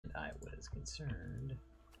is concerned.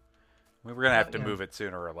 We were gonna have to move it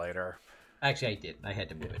sooner or later. Actually, I did. I had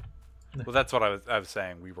to move it. Well, that's what I was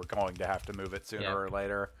saying. We were going to have to move it sooner or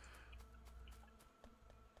later.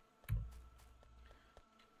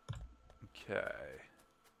 Okay.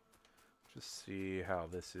 Just see how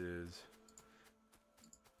this is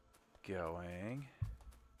going.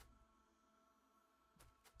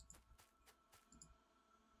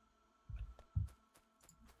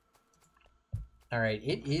 All right,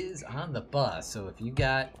 it is on the bus. So if you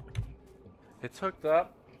got... It's hooked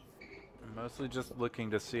up. I'm mostly just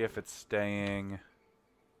looking to see if it's staying.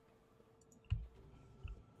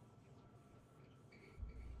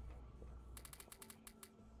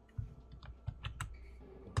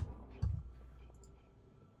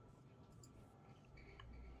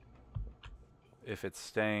 If it's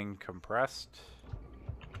staying compressed.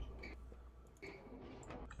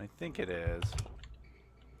 I think it is.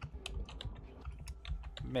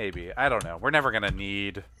 Maybe. I don't know. We're never going to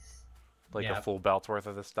need like a full belt's worth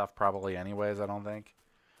of this stuff probably anyways, I don't think.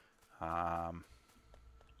 I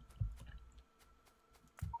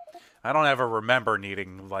don't ever remember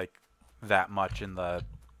needing like that much in the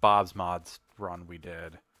Bob's Mods run we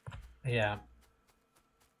did. Yeah.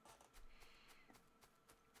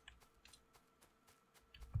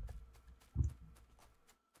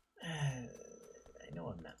 I know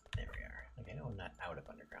I'm not... There we are. Like, I know I'm not out of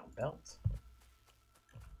underground belts.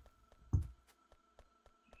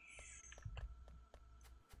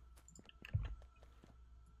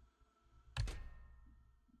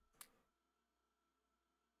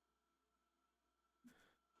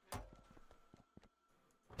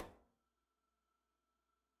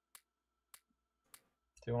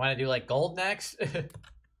 Do we want to do like gold next?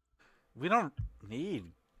 We don't need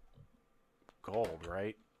gold,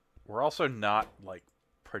 right? We're also not like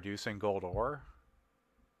producing gold ore.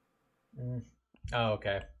 Oh,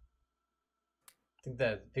 okay. I think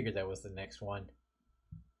that figured that was the next one.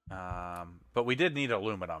 But we did need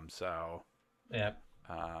aluminum, so yep.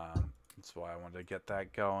 That's why I wanted to get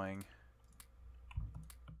that going.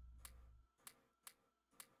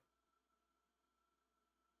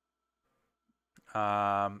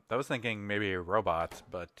 I was thinking maybe robots,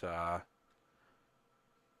 but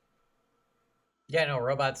yeah, no,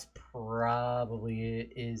 robots probably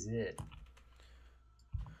is it.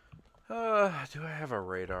 Do I have a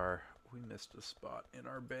radar? We missed a spot in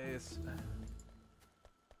our base.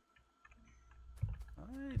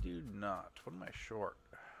 I do not. What am I short?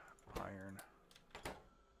 Iron.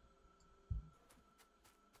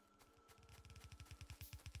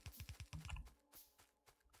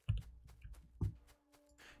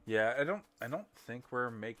 Yeah, I don't think we're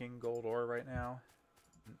making gold ore right now.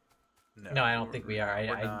 No, I don't think we are.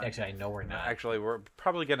 I know we're not. Actually, we're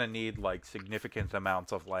probably going to need like significant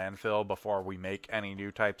amounts of landfill before we make any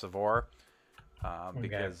new types of ore,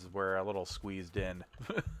 because we're a little squeezed in.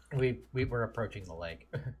 we were approaching the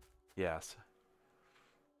lake. Yes.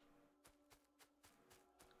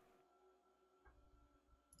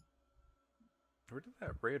 Where did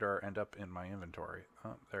that radar end up in my inventory?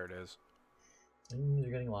 Oh, there it is.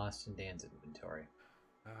 You're getting lost in Dan's inventory.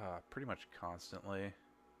 Pretty much constantly.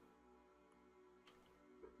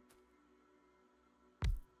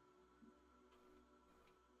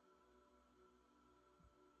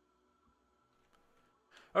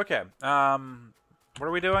 Okay. What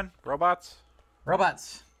are we doing? Robots?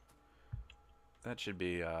 Robots. That should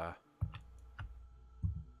be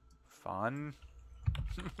fun.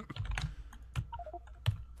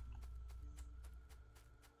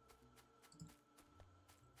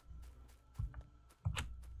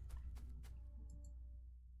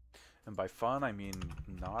 And by fun, I mean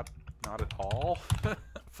not at all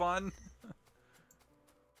fun.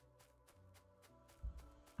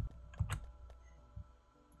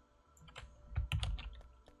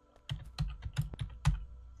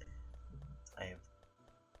 I have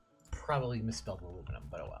probably misspelled aluminum,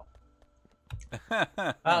 but oh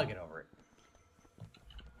well. I'll get over it.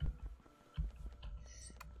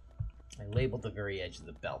 I labeled the very edge of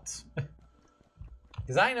the belts.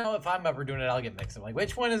 Because I know if I'm ever doing it, I'll get mixed. I'm like,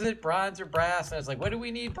 which one is it, bronze or brass? And it's like, what do we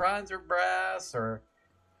need, bronze or brass? Or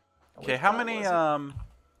okay, how many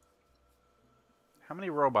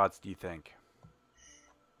robots do you think?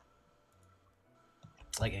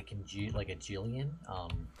 Like a jillion?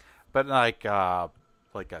 But like a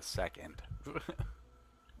second.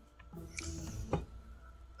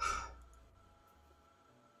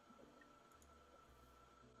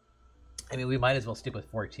 I mean, we might as well stick with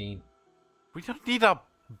 14. We don't need a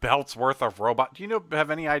belt's worth of robot. Do you have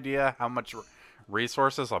any idea how much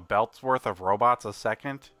resources a belt's worth of robots a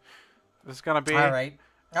second is going to be? All right.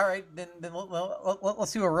 All right, then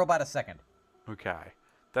let's do a robot a second. Okay,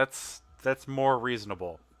 that's more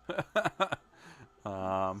reasonable.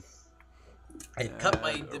 I cut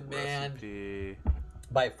my demand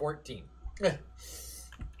by 14.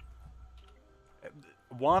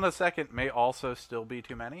 One a second may also still be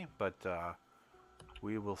too many, but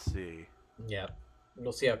we will see. Yeah,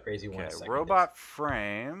 we'll see how crazy one a second robot is.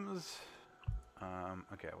 frames.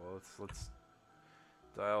 Okay, well let's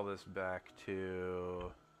dial this back to.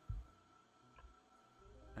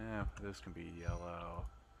 This can be yellow.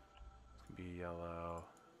 This can be yellow.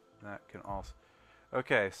 That can also.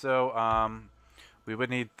 Okay, so we would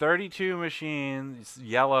need 32 machines,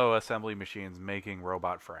 yellow assembly machines, making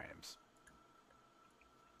robot frames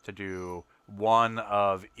to do one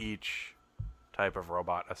of each type of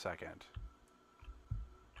robot a second.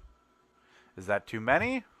 Is that too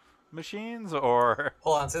many machines, or?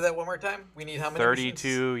 Hold on, say that one more time. We need how many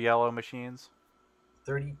 32 machines? yellow machines?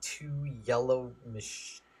 32 yellow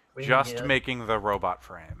machines. Just making the robot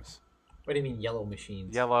frames. What do you mean yellow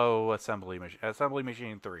machines? Yellow assembly machine. Assembly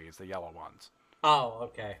machine 3 is the yellow ones. Oh,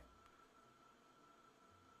 okay.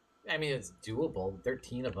 I mean, it's doable.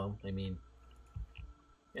 13 of them. I mean,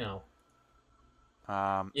 you know.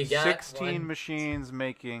 You got 16 machines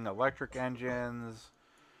making electric engines,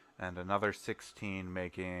 and another 16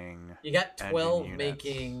 making. You got 12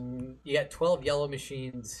 making. You got 12 yellow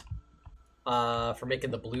machines, for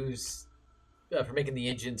making the blues, for making the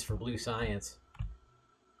engines for Blue Science.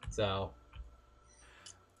 So.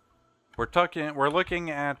 We're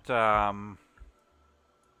looking at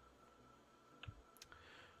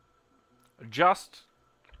just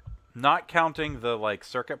not counting the like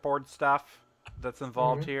circuit board stuff that's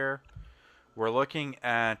involved here. We're looking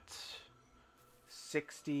at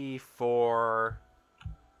 64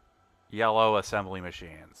 yellow assembly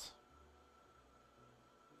machines.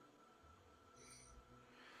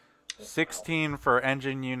 16 for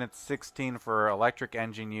engine units, 16 for electric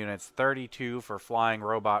engine units, 32 for flying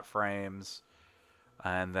robot frames,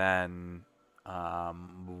 and then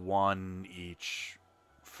one each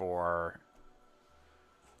for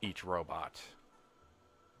each robot.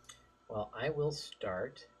 Well, I will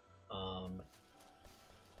start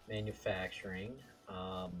manufacturing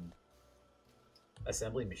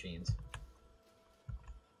assembly machines.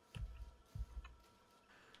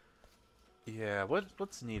 Yeah,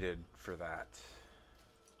 what's needed for that?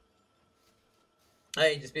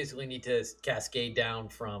 I just basically need to cascade down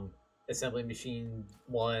from assembly machine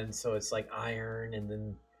 1, so it's like iron and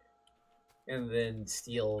then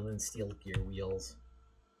steel and then steel gear wheels.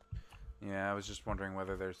 Yeah, I was just wondering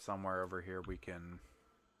whether there's somewhere over here we can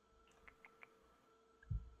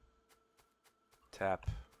tap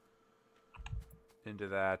into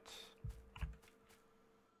that.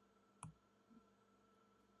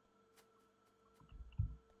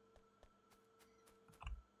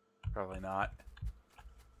 Probably not.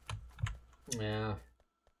 Yeah.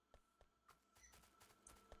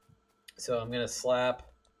 So I'm gonna slap.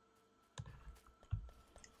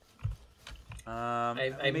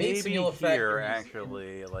 I made some yellow here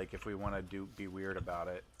actually, like if we want to be weird about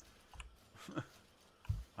it.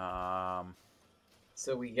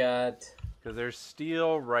 So we got. Because there's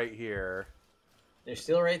steel right here. There's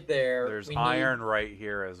steel right there. There's iron right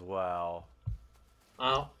here as well.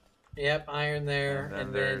 Oh. Yep, iron there, and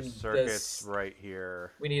then there's circuits right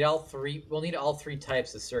here. We need all three. We'll need all three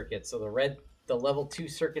types of circuits. So the level 2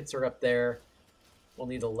 circuits are up there. We'll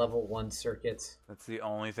need the level 1 circuits. That's the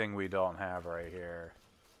only thing we don't have right here.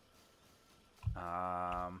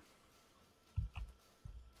 Huh.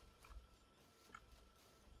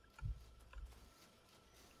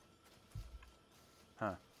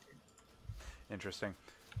 Interesting.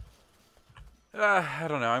 I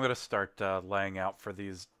don't know. I'm gonna start laying out for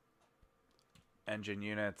these engine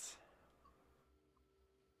units.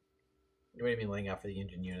 What do you mean laying out for the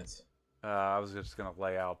engine units? I was just gonna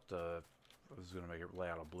lay out. I was gonna lay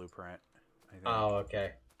out a blueprint. I think. Oh,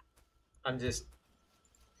 okay. I'm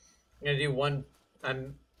gonna do one.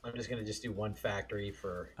 I'm just gonna do one factory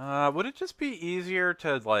for. Would it just be easier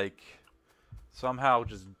to like somehow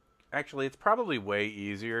just? Actually, it's probably way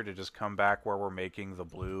easier to just come back where we're making the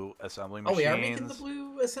blue assembly machines. Oh, we are making the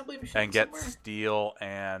blue assembly machines and get somewhere? Steel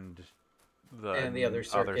and the other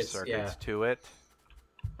circuits to it.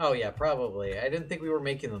 Oh yeah, probably. I didn't think we were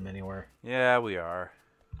making them anywhere. Yeah, we are.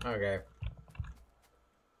 Okay.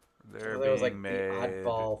 They're being was like made the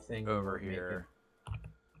oddball thing over here.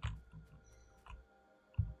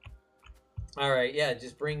 All right, yeah,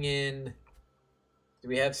 just bring in. Do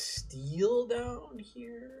we have steel down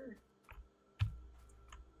here?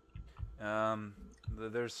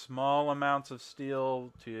 There's small amounts of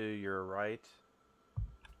steel to your right.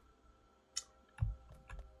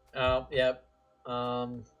 Oh, yep.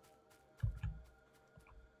 Um.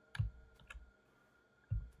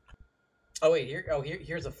 Oh wait, here. Oh,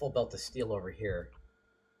 here's a full belt of steel over here.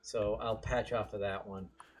 So I'll patch off of that one.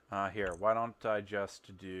 Here, why don't I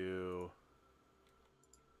just do...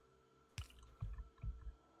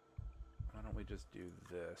 Why don't we just do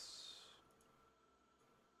this?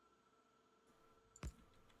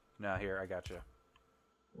 No, here, I got you.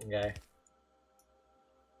 Okay.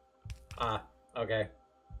 Ah. Okay.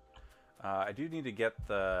 I do need to get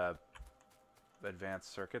the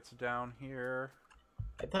advanced circuits down here.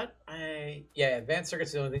 I thought yeah, advanced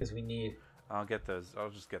circuits are the only things we need. I'll get those. I'll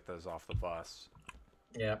just get those off the bus.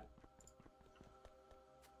 Yeah.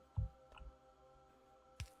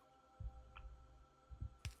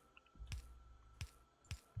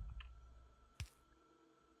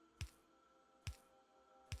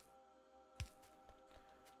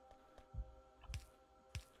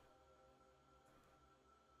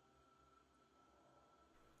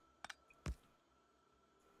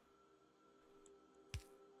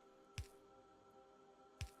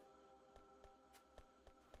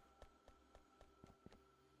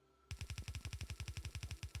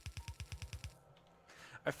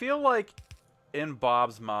 I feel like in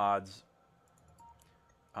Bob's mods,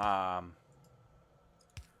 um,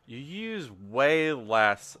 you use way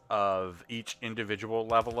less of each individual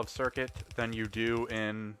level of circuit than you do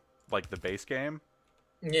in like the base game.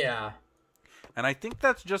 Yeah. And I think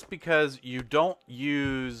that's just because you don't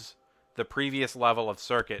use the previous level of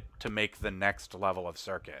circuit to make the next level of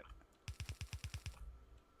circuit.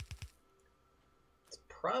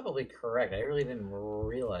 Probably correct. I really didn't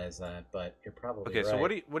realize that, but you're probably Okay, right. so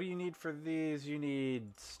what do you need for these? You need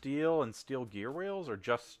steel and steel gear wheels, or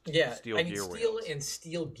just steel I need gear steel wheels? and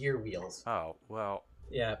steel gear wheels. Oh well,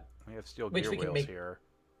 Yeah, we have steel which gear we can wheels make. here.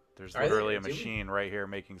 There's Are literally they? a machine right here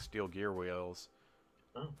making steel gear wheels.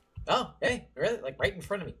 Oh, oh, hey, really? Like right in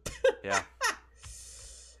front of me. Yeah.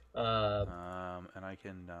 uh, And I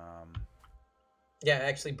can yeah,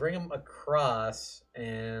 actually bring them across,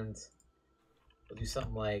 and we'll do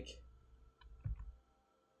something like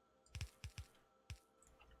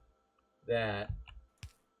that.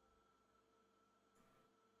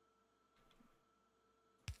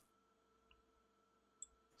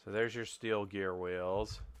 So there's your steel gear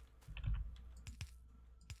wheels.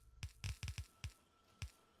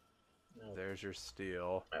 Oh, There's your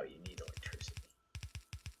steel. oh, you need electricity.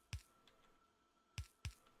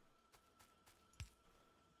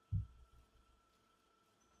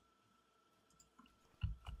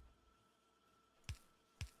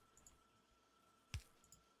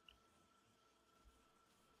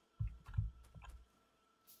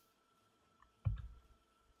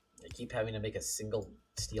 I keep having to make a single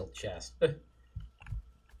steel chest. All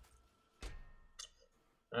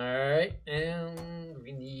right, and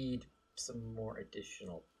we need some more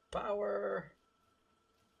additional power.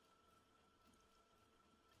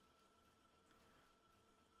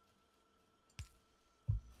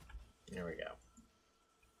 There we go.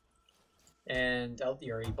 And oh,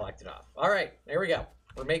 you already blocked it off. All right, there we go.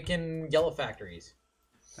 We're making yellow factories.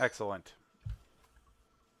 Excellent.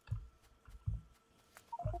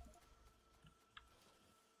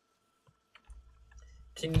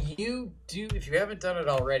 Can you do, if you haven't done it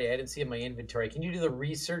already, I didn't see it in my inventory, can you do the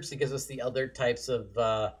research that gives us the other types of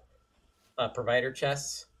provider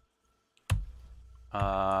chests?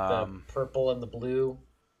 The purple and the blue,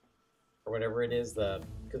 or whatever it is,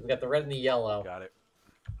 because we got the red and the yellow. Got it.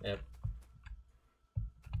 Yep.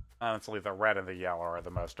 Honestly, the red and the yellow are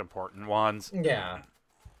the most important ones. Yeah.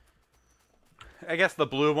 I guess the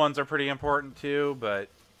blue ones are pretty important too, but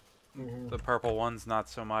the purple ones not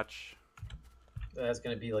so much. That's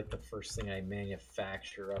going to be like the first thing I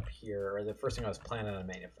manufacture up here, or the first thing I was planning on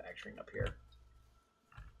manufacturing up here.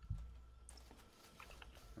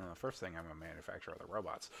 The first thing I'm going to manufacture are the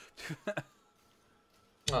robots.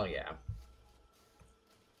 Oh, yeah.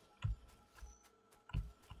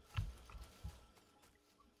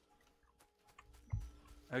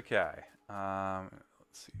 Okay. Let's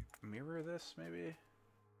see. Mirror this, maybe?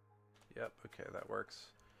 Yep, okay, that works.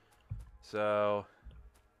 So...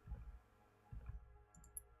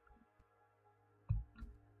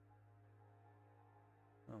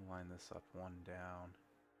 I'll line this up one down.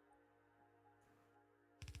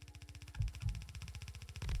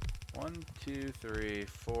 1, 2, 3,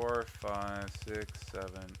 4, 5, 6, 7,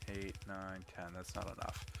 8, 9, 10. That's not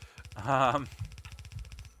enough.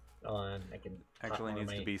 Hold on, I can... Actually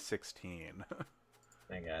needs to be 16.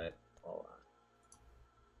 I got it. Hold on.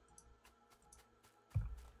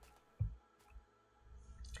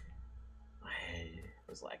 I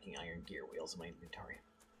was lacking iron gear wheels in my inventory.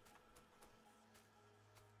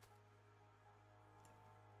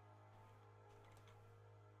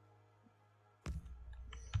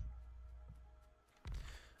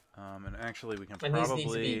 And actually, we can And these need to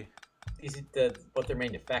probably. be what they're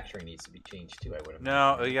manufacturing needs to be changed too. I would imagine.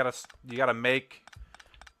 No, right? you gotta make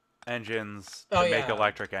engines Oh to make yeah,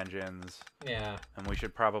 electric engines. yeah. And we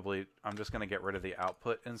should probably. I'm just gonna get rid of the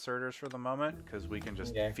output inserters for the moment because we can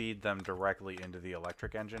just Okay. feed them directly into the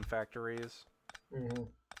electric engine factories. Mm-hmm.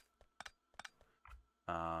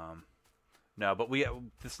 No, but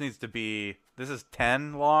this needs to be. This is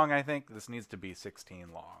 10 long, I think. This needs to be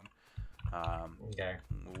 16 long. Okay.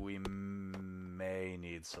 We may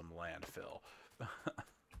need some landfill.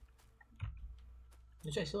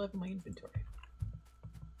 Which I still have in my inventory.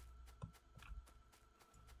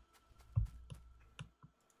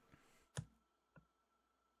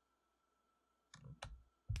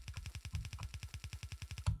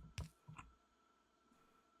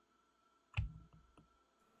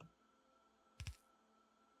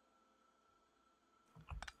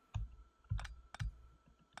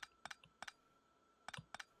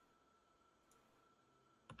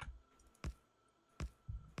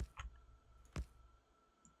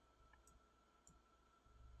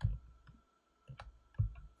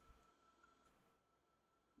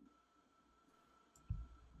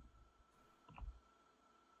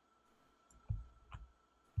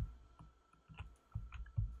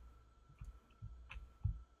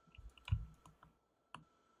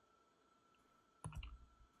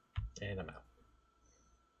 And I'm out.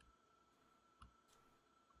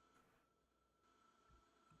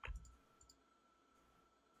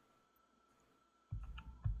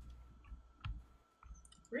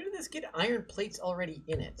 Where did this get iron plates already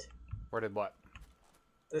in it? Where did what?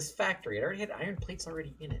 This factory, it already had iron plates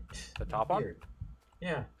already in it. The top Weird. one?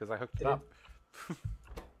 Yeah. Because I hooked Did it up.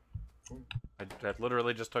 I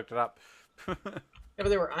literally just hooked it up. Yeah, but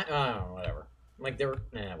they were, whatever. Like, they were,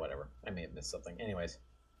 whatever. I may have missed something. Anyways.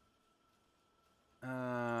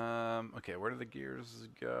 Okay, where do the gears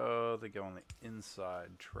go? They go on the inside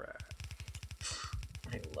track.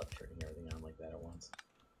 I love turning everything on like that at once.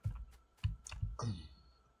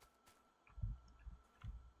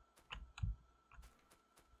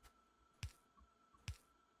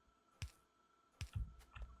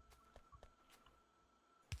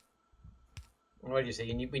 What did you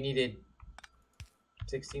say? We needed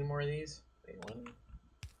 16 more of these? Wait, one.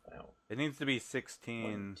 Wow. It needs to be 16.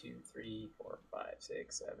 1, 2, 3, 4, 5,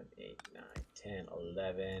 6, 7, 8, 9, 10,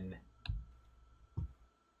 11.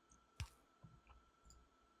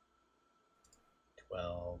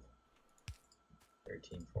 12,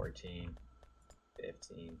 13, 14,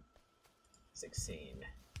 15, 16.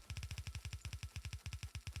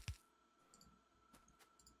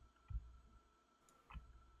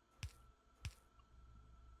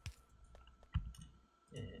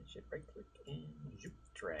 And shift right click and zoop,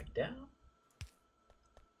 drag down.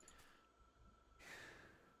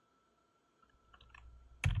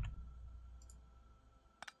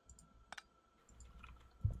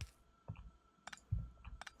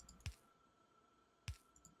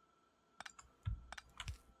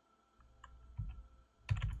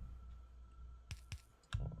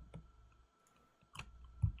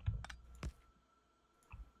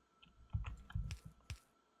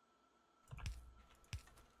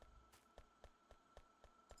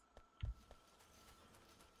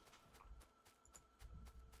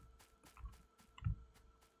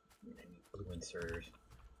 I need blue inserters.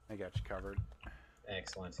 I got you covered.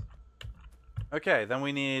 Excellent. Okay, then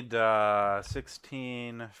we need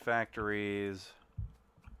 16 factories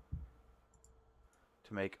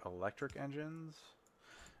to make electric engines.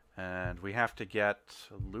 And we have to get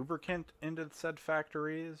lubricant into said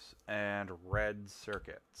factories and red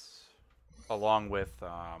circuits. Along with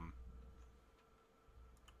our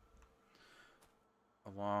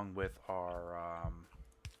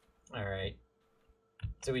All right.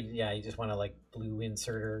 So you just want to like blue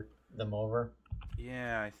inserter them over.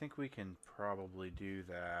 yeah, I think we can probably do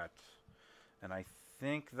that. And I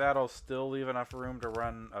think that'll still leave enough room to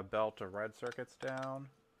run a belt of red circuits down.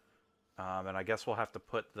 And I guess we'll have to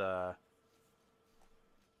put the...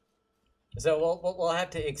 So we'll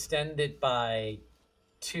have to extend it by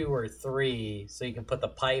 2 or 3 so you can put the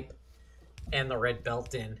pipe and the red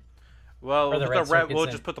belt in. Well, we'll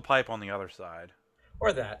in. just put the pipe on the other side.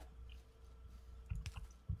 Or that.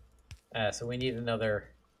 So we need another.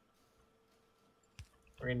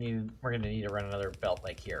 We're gonna need to run another belt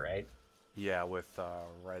like here, right? Yeah, with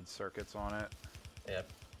red circuits on it.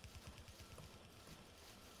 Yep.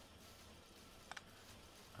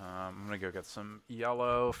 I'm gonna go get some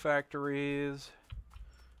yellow factories.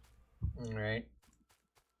 All right.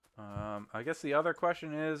 I guess the other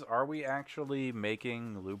question is, are we actually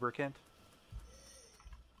making lubricant?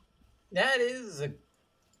 That is a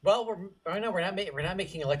Well, I know we're not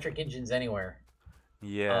making electric engines anywhere.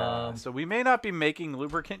 Yeah. So we may not be making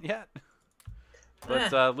lubricant yet,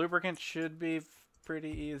 but Eh, lubricant should be pretty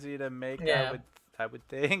easy to make. yeah. I would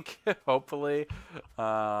think. Hopefully.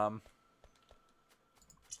 Um,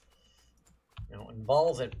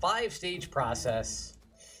 Involves a 5-stage process.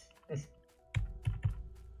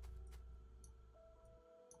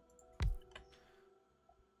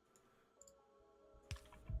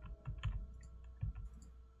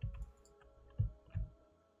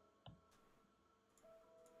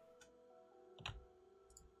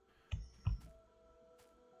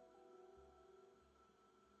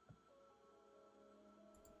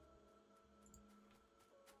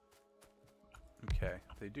 okay.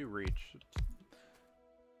 They do reach.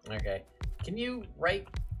 Okay. Can you write?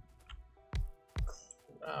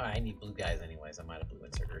 Oh, I need blue guys anyways. I'm out of blue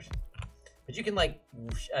inserters. But you can like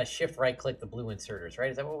shift right click the blue inserters, right?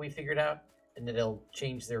 Is that what we figured out? And then it'll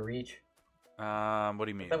change their reach. What do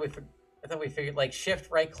you mean? I thought we figured like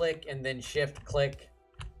shift right click and then shift click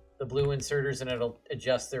the blue inserters and it'll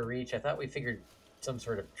adjust their reach. I thought we figured some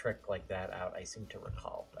sort of trick like that out. I seem to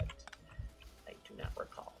recall, but I do not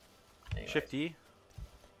recall. Anyways. Shift E.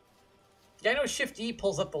 Yeah, I know Shift E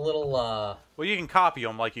pulls up the little. Well, you can copy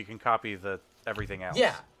them like you can copy the everything else.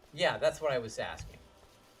 Yeah, that's what I was asking.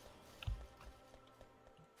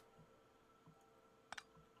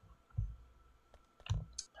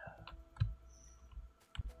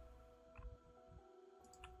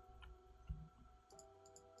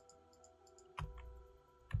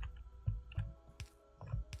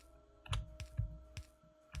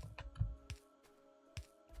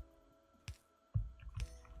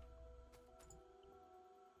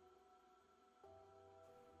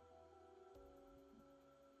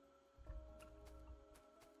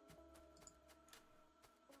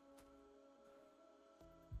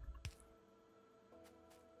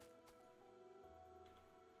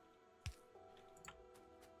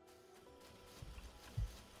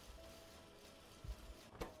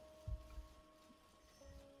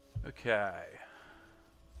 Okay.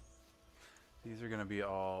 These are going to be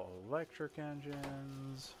all electric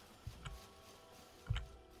engines.